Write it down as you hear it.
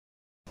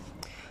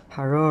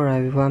Hello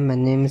everyone, my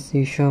name is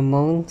Yusha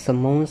Meng. The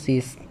Meng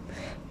is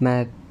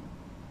my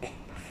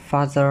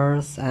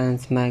father's and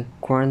my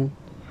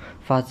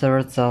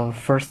grandfather's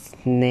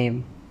first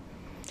name.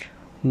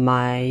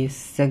 My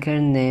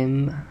second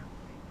name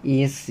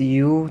is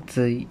Yu.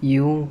 The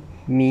Yu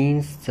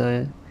means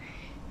the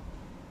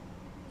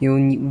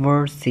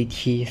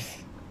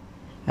universities,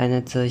 and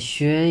the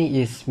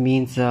Xuan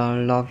means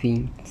the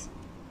loving.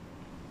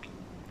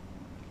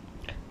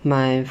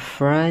 My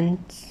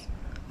friends,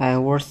 I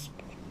was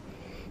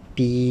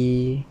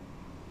be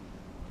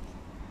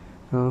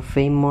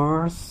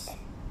famous,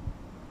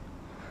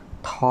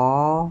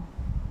 tall,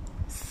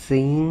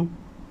 thin.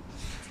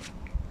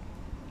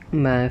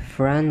 My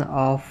friend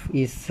of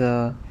is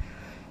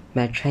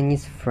my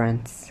Chinese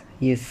friends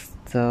is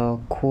the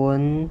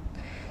Kun,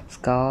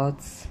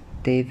 Scouts,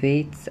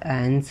 David,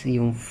 and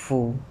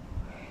Yongfu.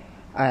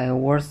 I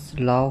was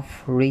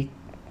love read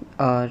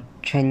a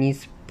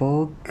Chinese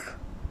book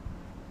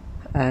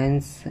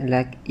and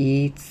like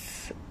eat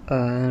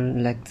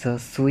like the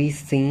sweet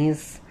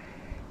things,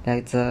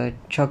 like the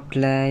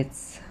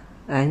chocolates,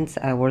 and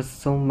I was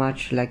so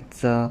much like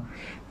the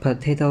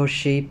potato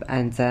chip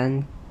and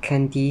then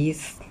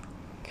candies,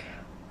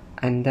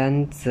 and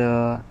then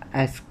the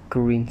ice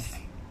creams.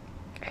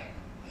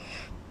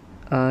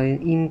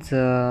 In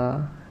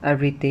the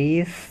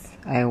everydays,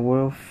 I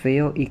will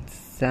fail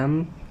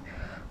exam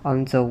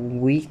on the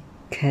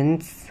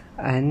weekends,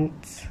 and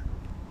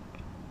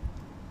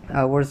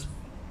I was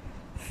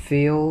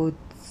failed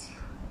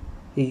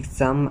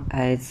exam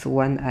as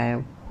when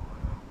I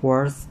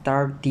was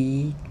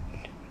studying,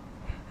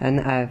 and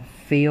I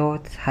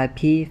felt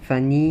happy,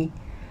 funny,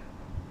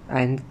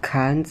 and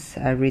kind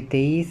every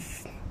day.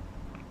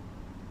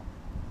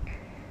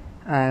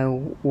 I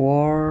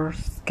was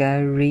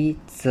scary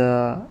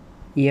the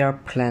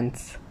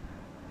airplanes.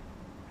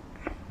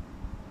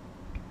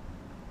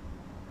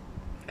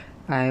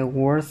 I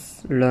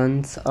was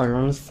learned a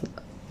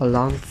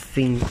lot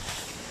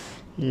things,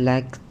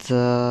 like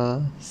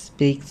the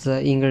speak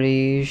the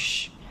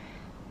English,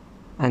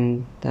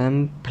 and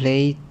then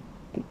play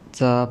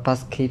the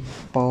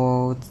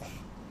basketball,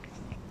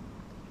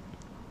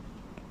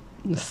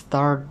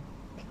 start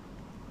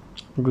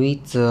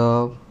read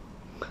the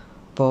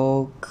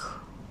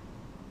book,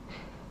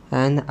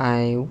 and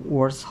I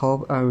was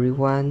hope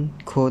everyone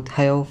could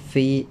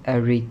healthy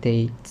every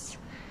day.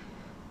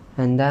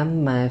 And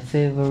then my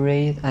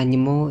favorite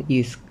animal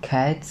is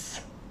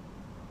cats.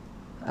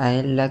 I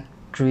like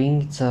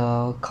drink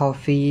the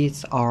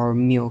coffees or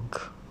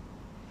milk.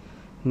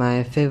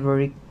 My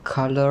favorite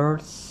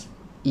colors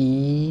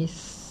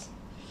is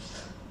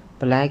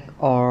black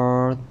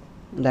or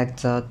like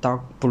the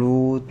dark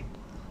blue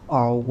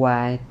or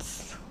white.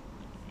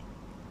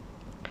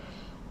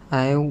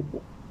 I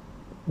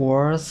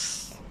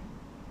was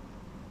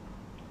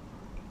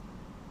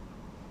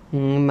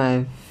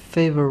my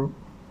favorite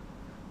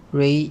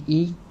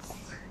eat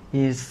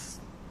is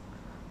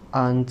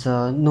on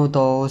the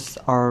noodles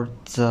or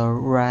the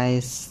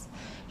rice,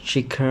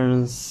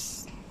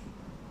 chickens.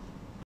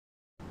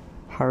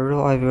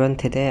 Hello everyone,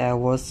 today I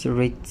was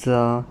read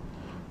the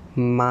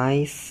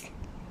mice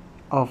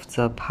of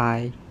the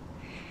pie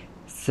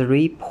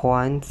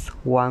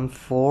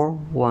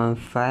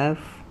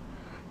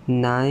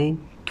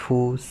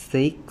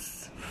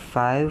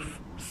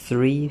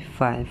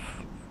 3.14159265535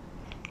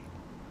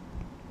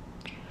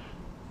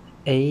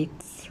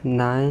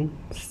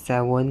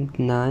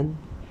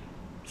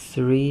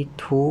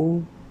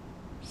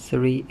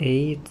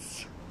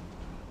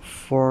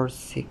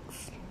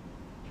 8979323846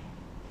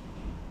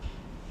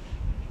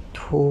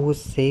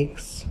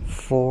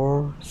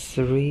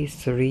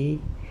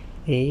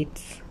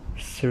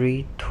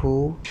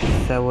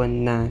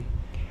 26433383279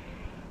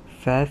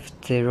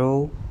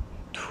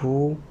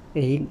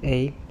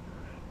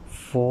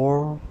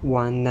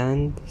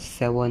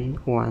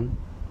 502884197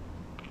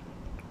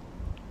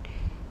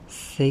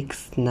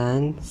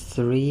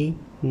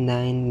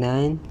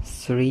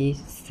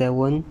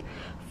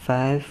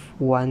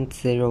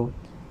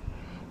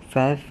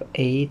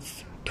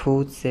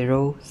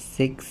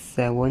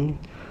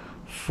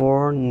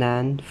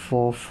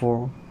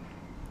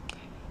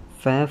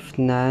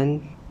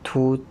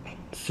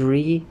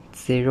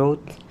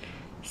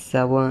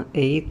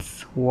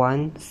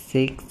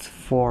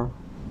 5923078164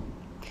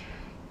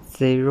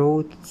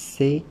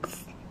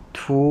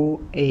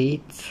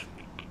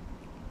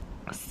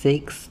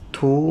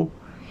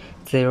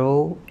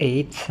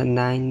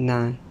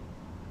 0628620899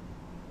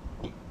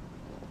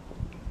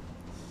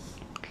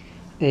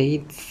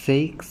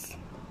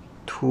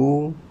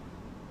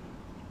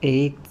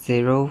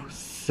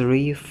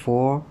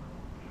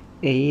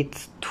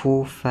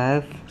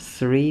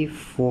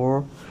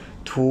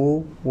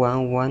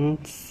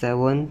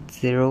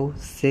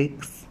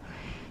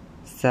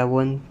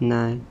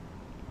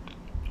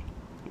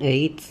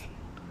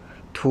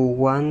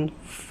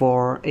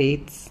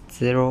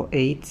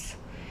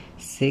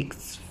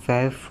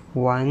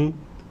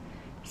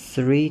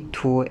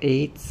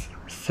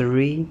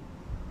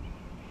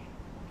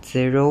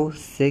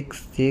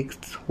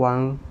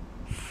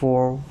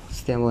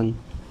 47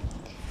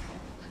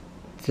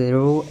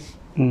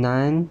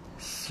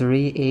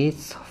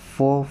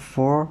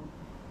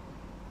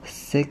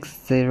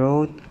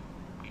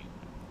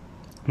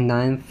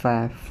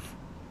 0938446095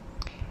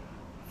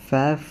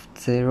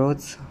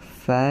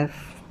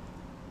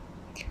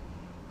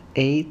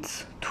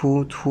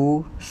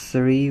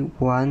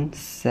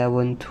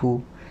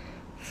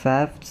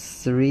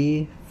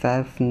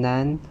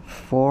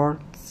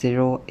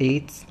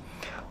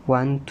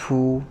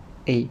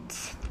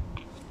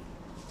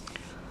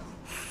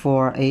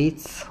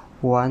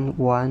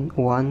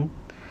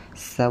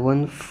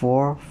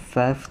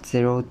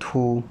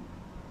 4811174502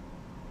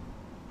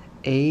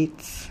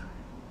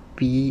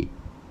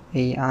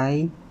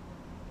 8BAI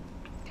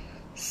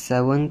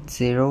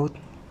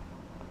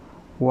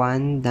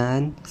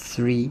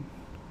 70193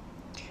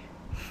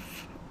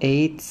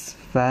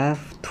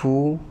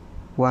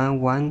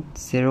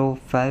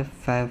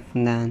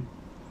 852110559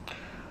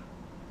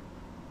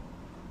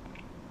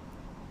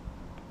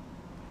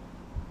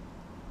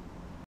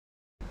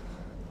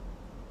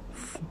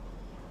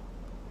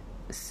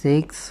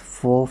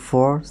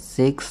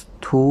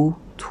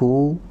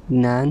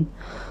 6446229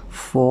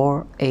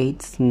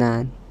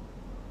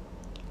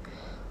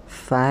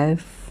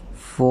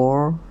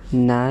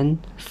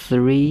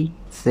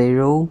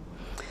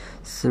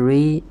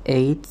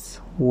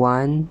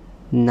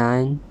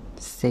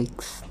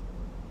 549303896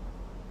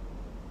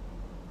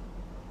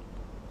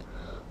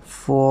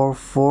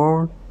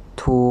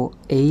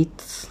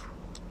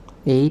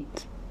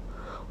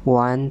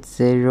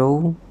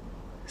 442881067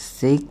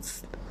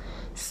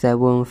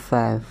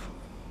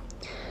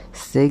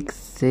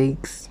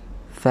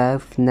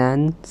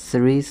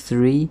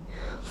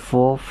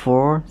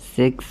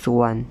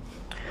 6659334461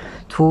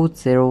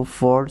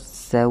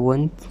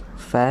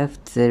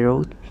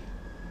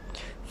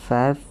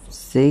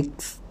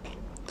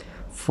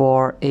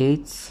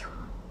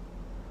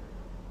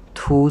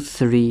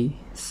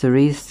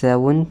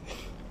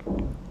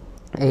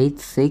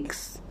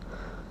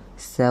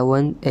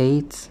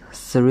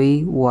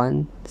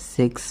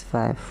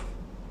 3786783165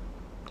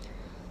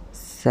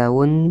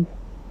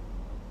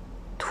 72712019091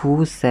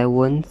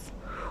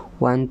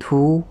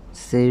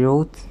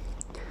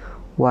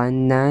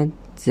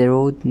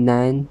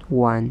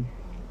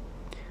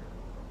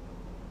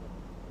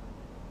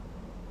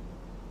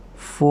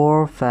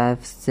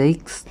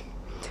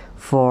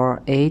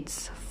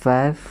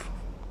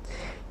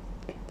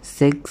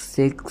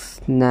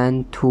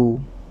 45648566692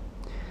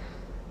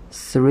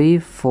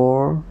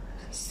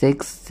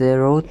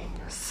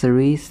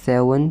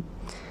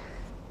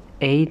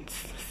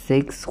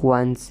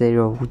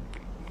 3460378610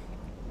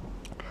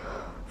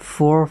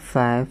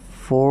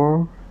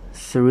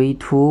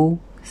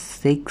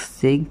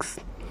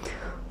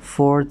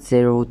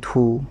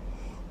 454326640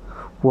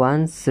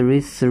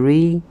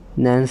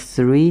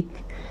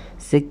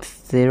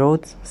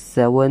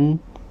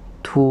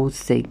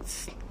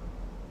 13393600726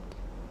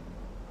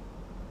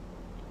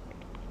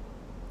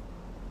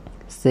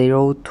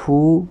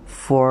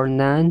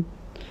 0249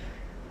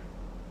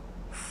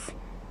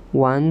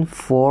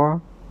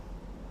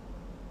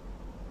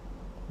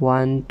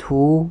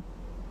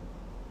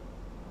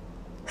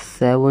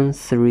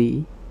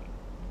 141273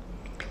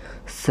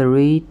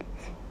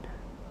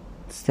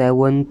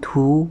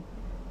 372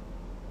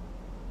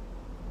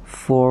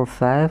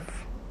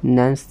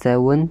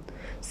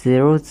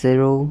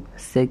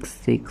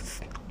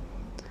 45970066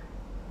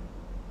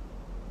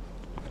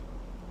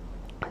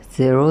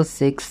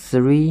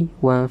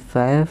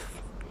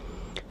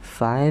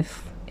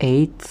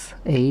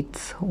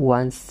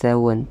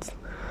 06315588817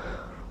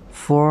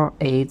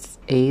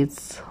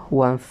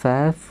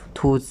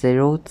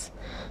 4881520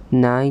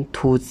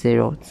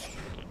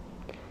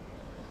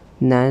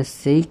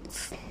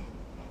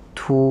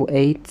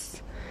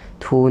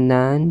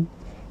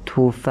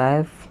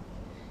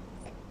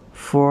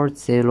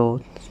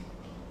 9628292540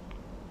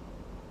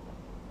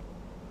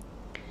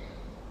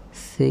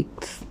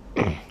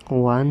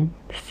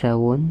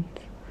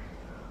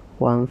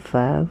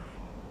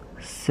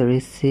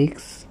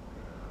 6171536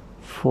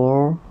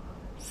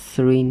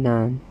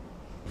 439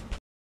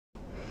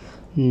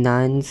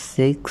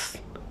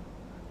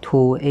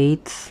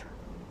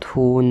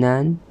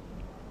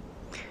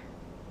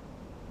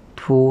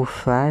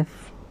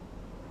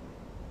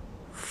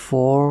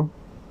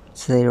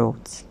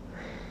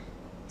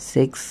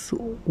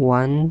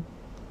 6171539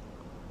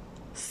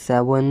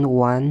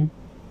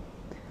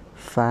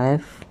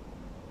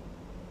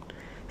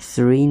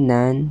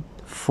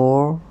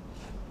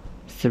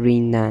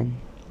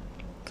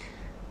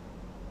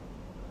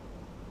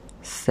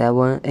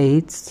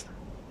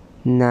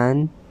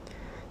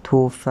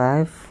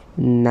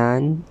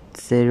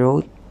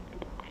 7892590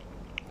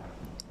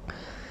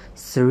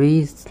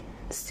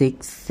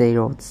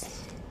 360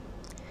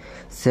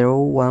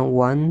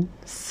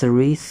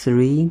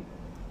 01133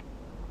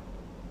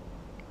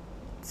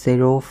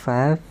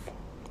 05305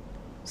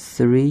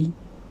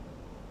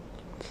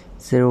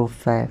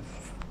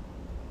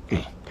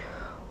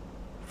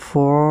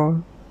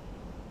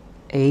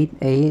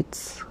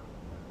 488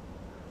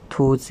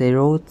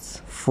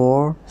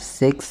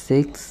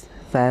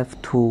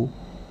 204665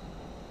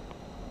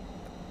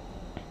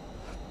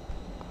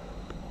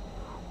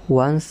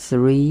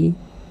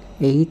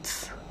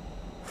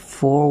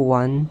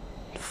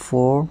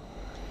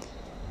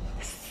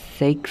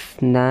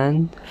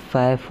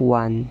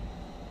 138414695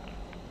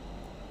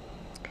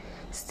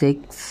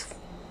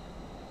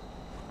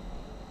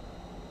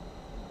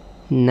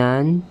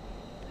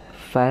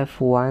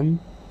 6951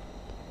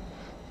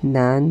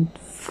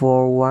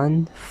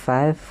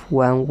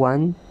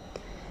 941511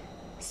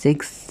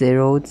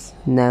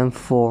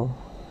 6094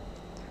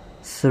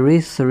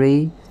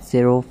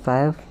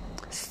 3305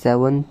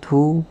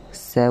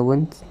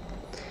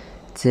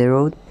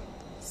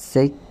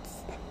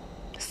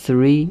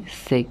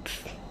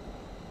 7270636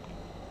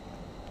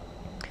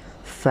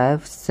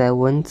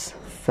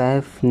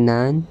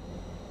 5759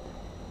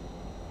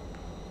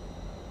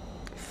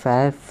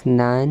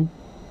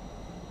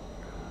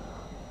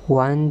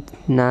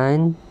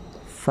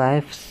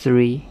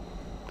 1953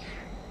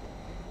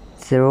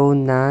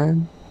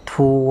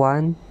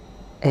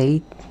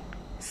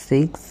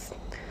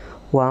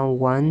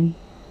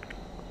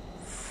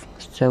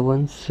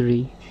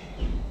 0921861173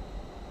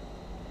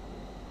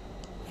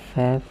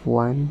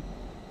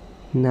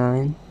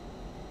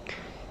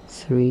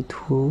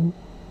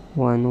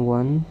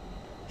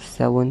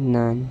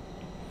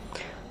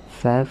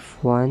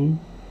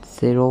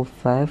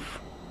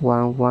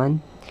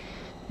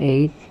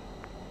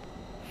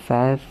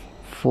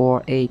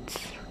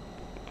 8548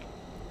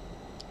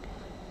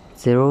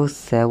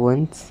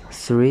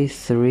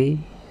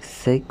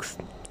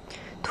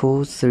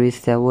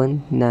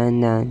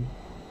 07336237799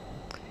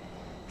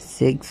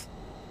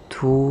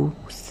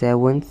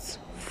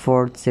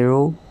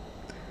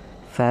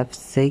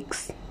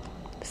 6274056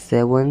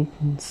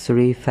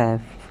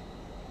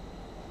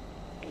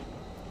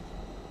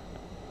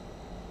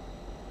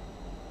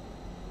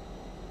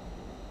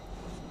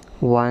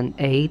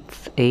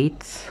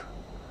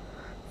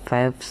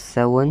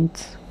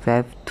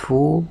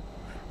 1885752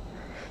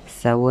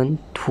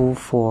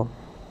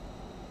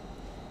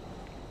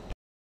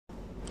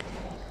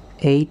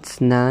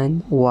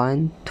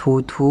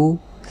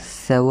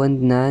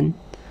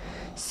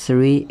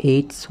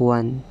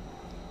 89122799381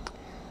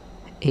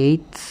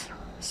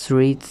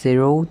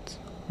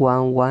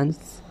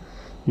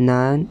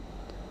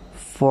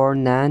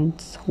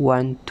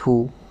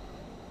 830119491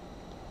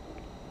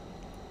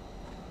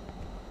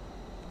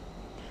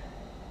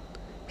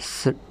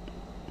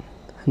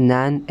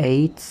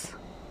 98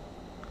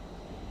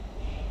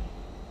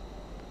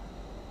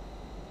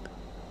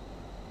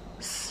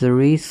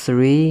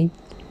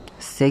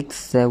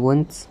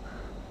 3367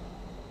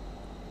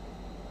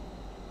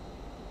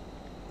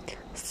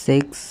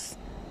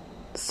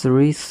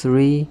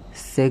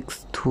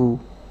 63362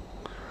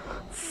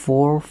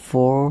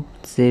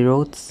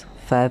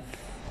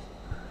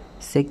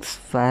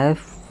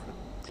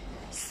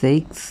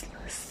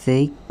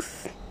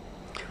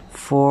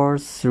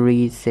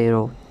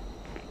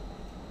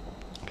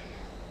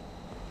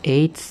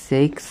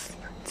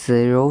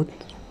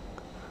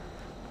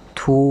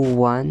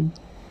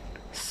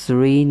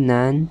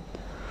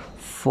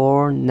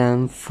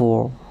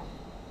 86021399494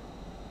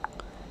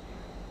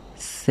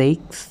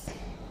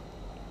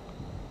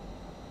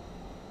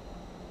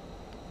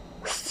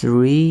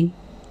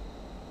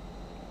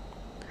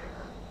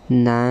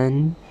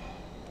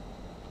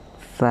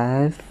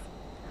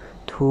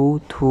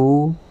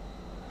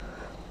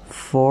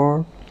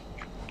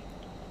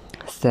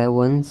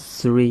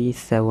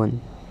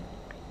 737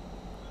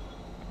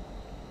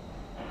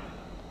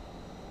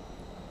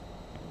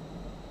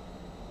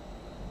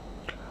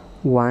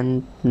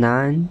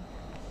 1907021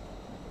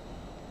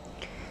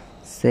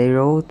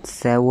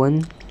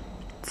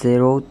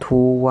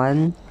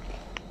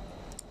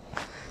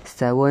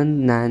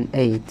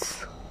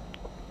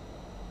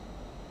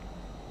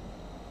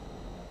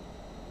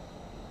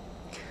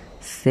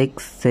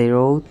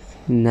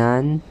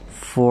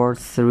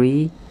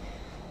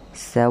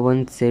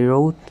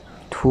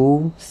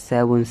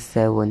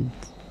 60943702277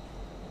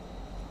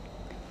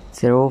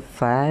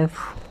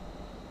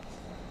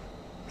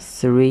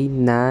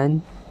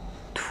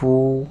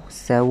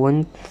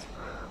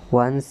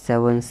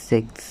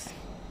 0539277176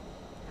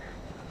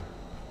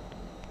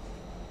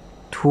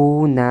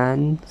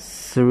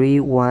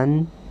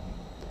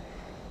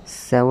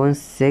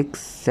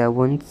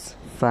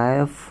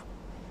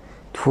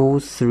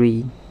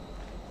 2931767523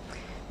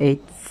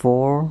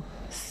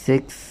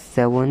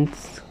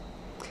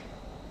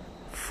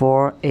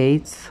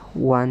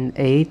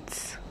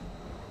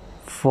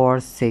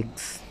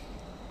 8467481846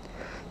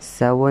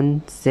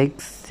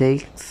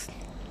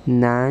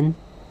 7669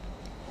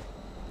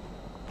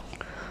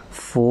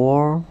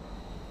 4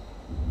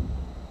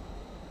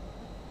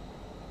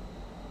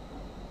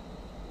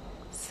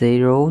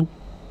 0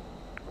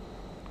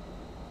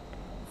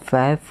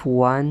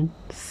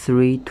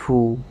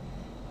 5132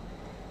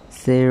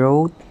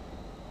 0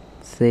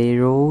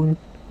 0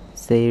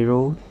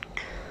 0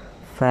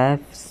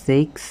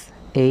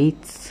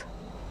 568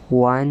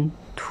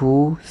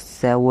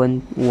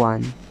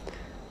 1271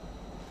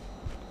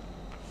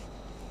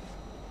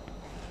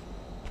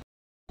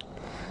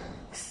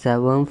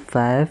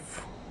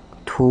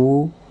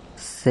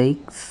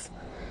 752635608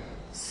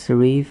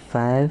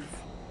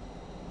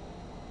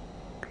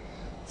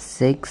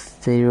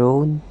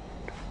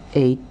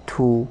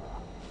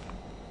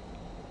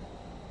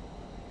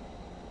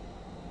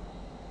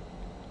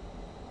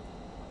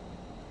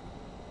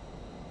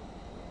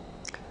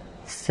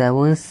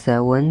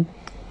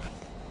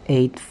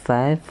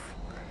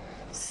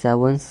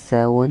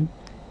 778577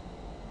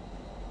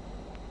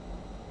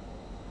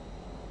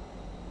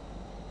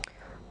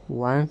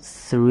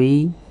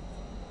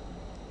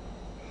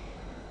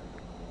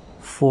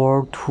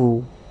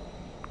 1342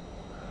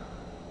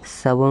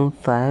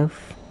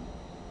 75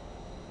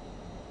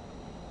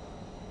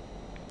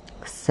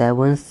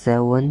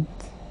 77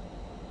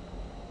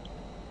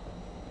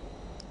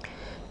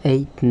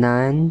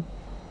 89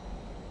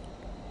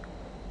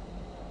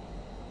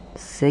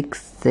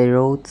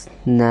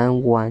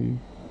 6091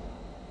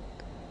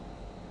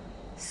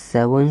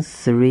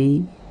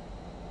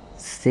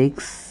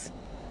 73637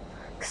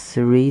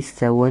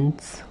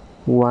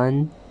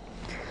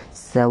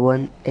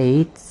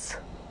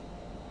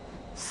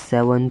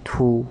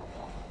 7872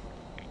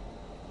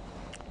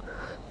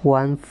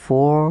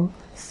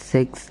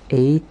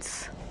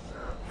 1468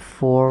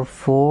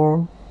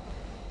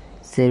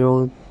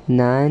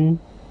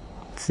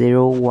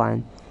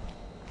 440901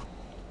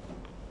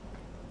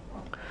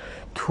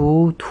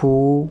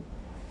 2249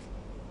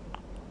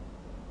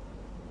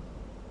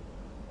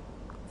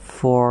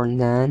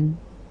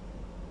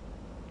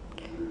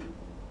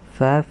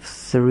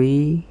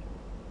 534301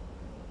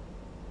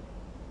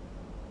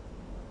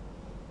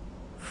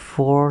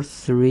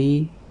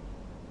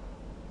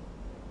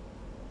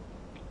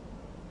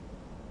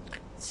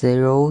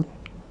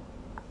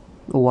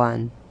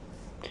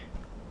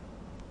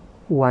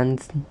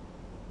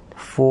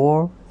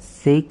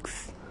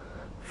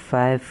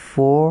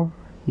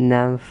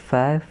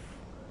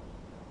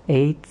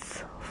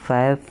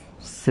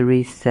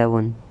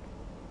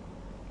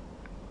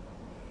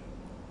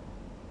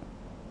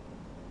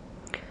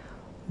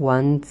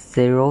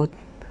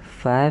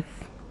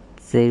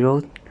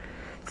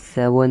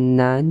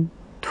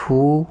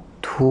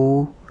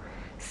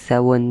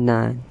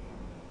 1050792279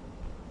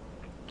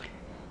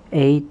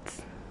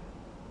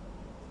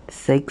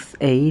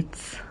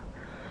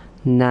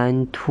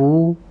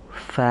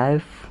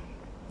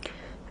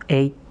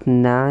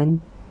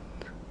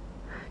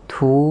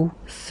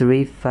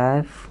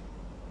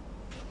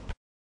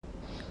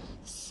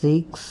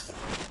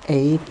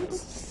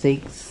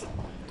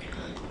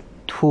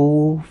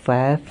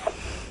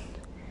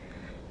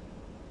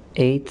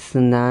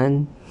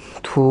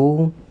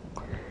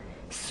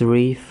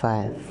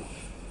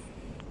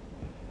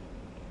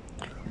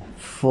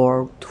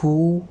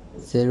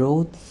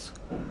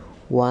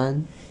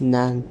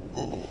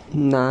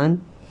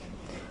 42019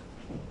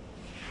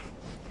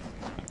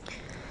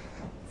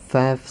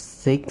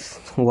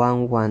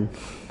 5611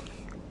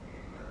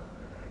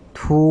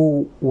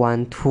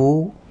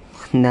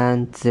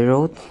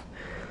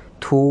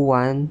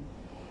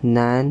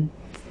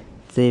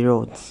 21290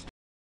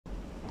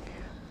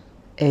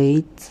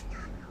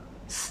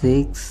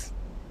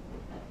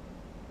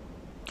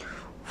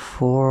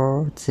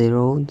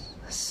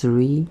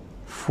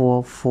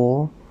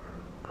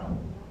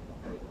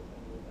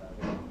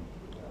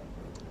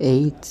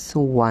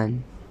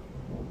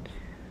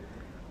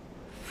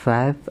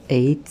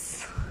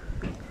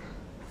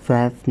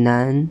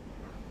 5981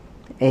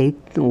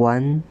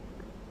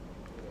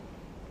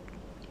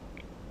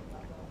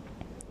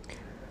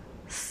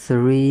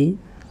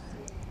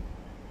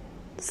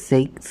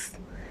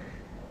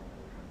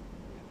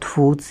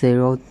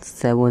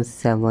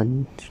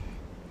 362077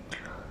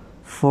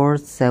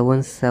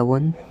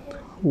 477130990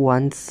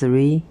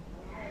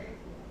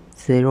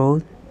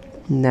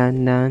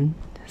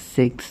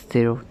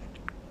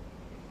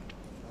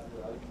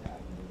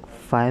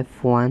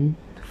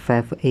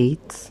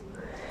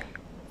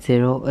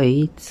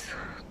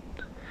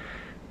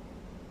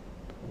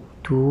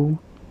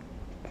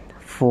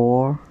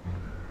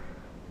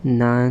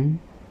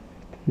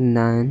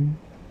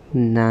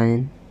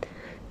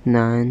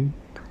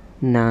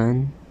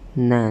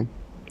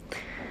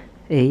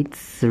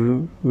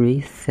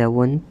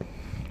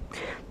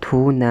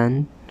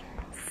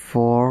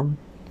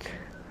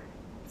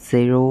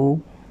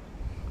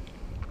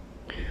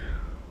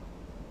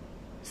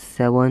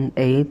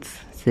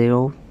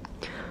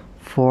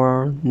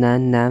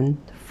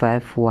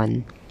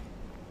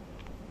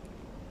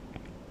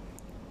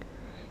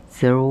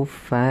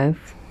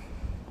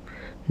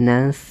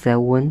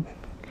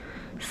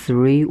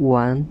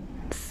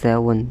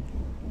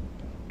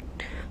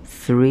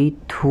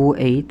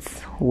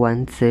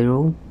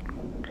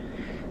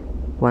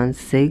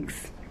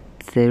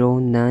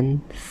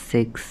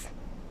 16096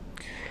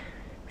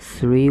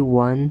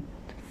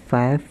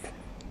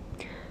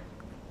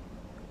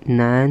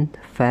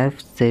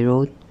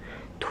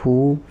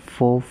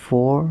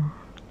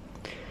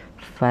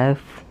 31592445945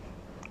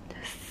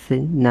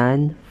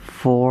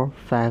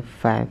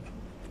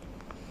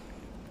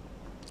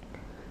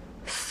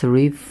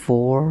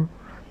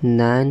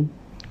 349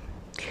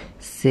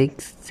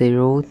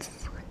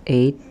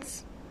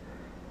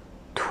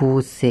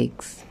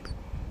 60826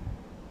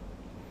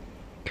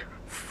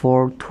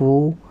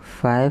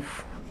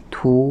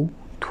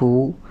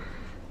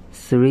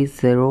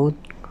 4252230825252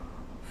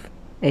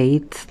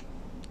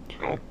 805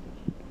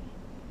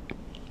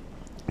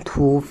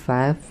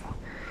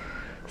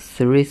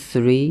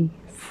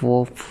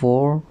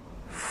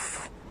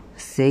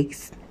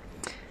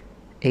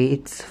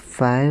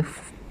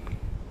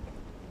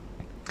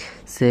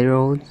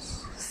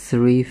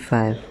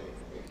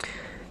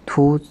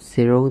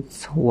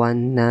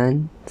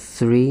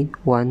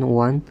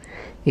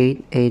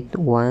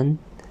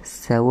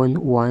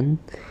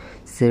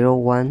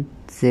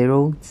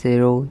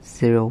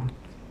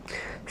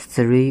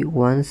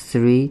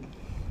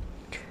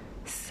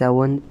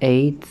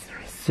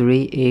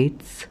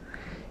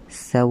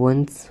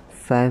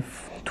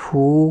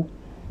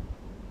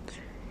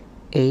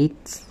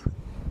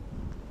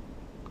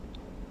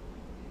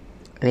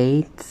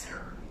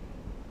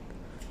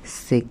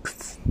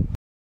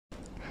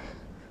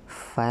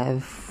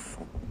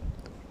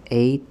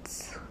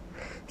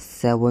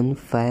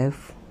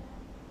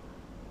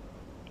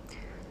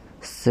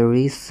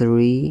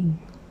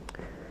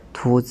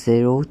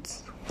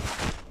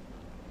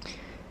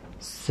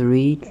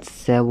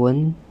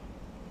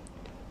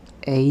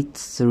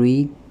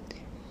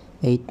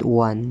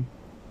 378381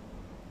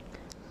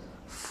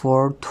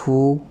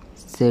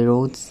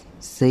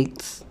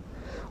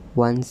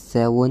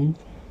 42061717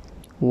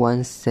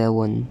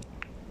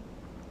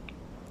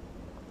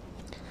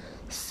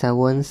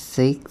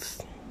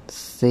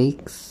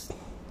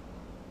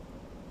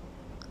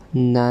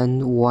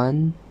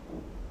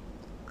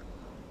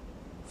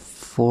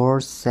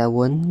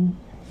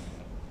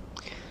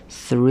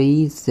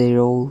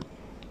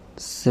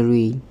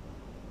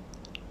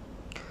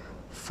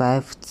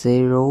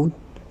 717914730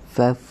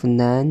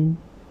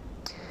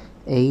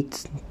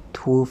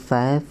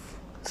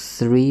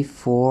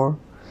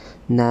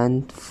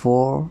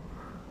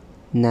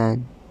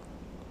 505982534949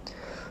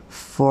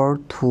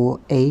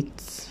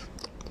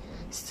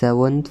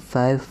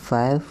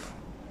 428755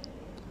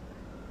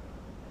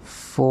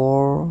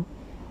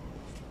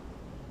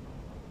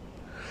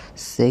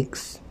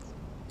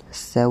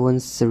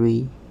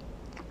 4673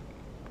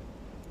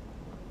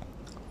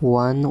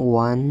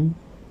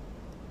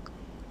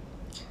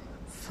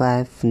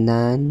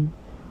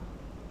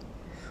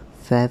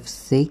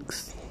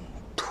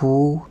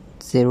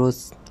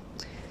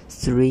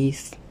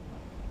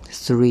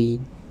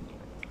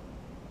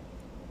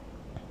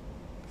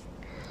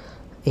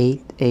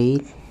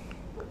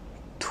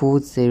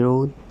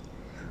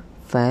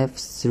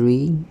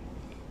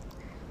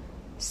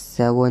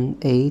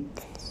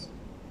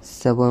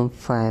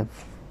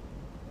 8820537875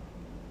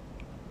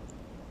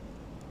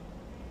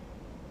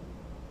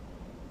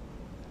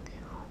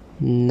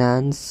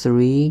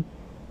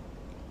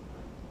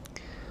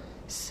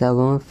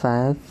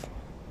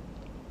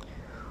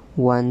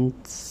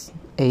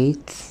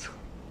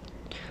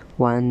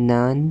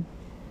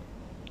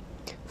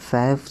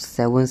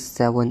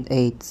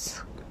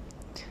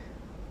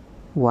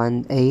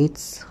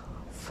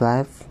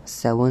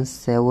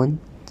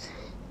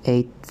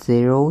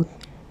 1857780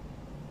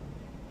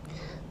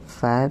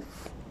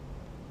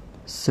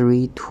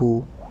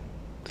 532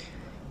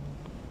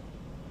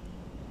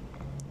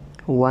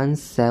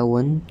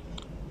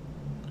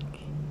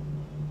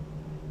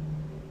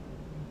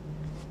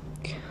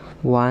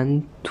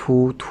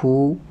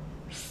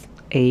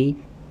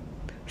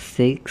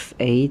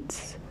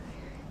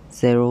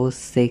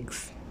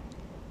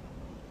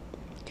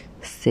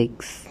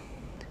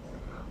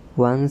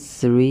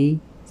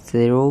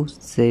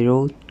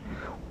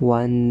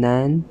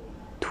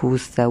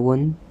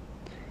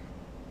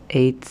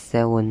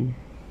 1300192787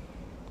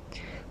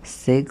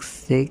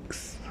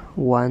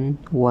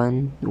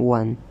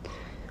 66111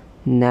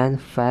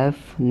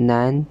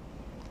 95909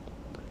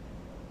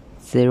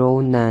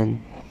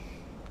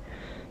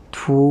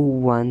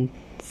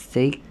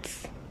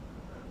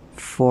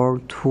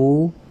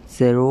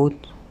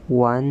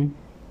 2164201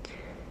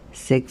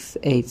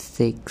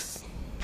 686